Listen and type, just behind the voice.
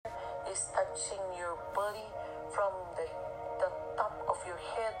is touching your body from the top of your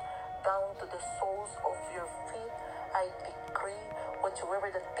head down to the soles of your feet. I decree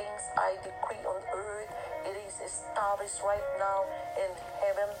whatsoever the things I decree on earth, it is established right now in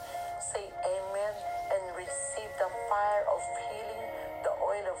heaven. Say amen and receive the fire of healing. The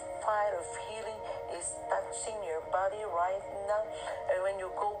oil of fire of healing is touching your body right now. And when you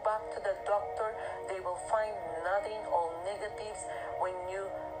go back to the doctor, they will find nothing, all negatives. When you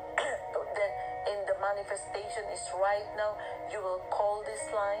then in the manifestation is right now, you will call this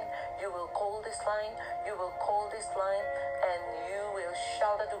line, you will call this line, you will call this line, and you will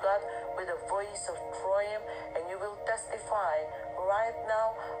shout to God with a voice of triumph, and you will testify. Right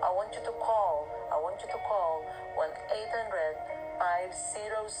now, I want you to call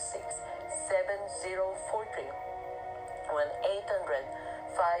 1-800-506-7043.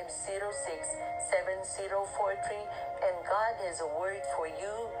 1-800-506-7043. And God has a word for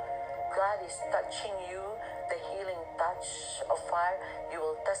you. God is touching you, the healing touch of fire. You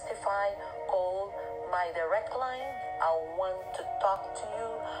will testify. Call my direct line. I want to talk to you.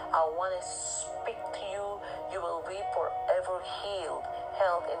 I want to speak to you. You will be forever healed.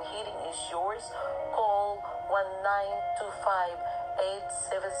 Health and healing is yours. Call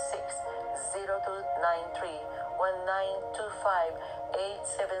 1-925-876-0293.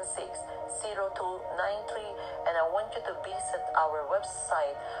 1-925-876-0293. And I want you to visit our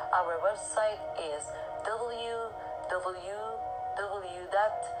website. Our website is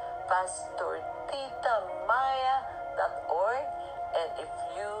www.pastortitamaya.org. And if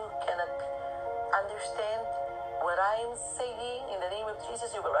you cannot understand what I'm saying, in the name of Jesus,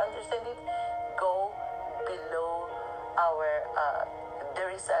 you will understand it. Go below our,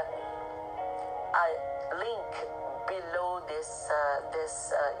 there is a link below this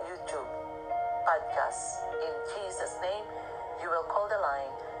YouTube podcast. In Jesus' name, you will call the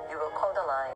line.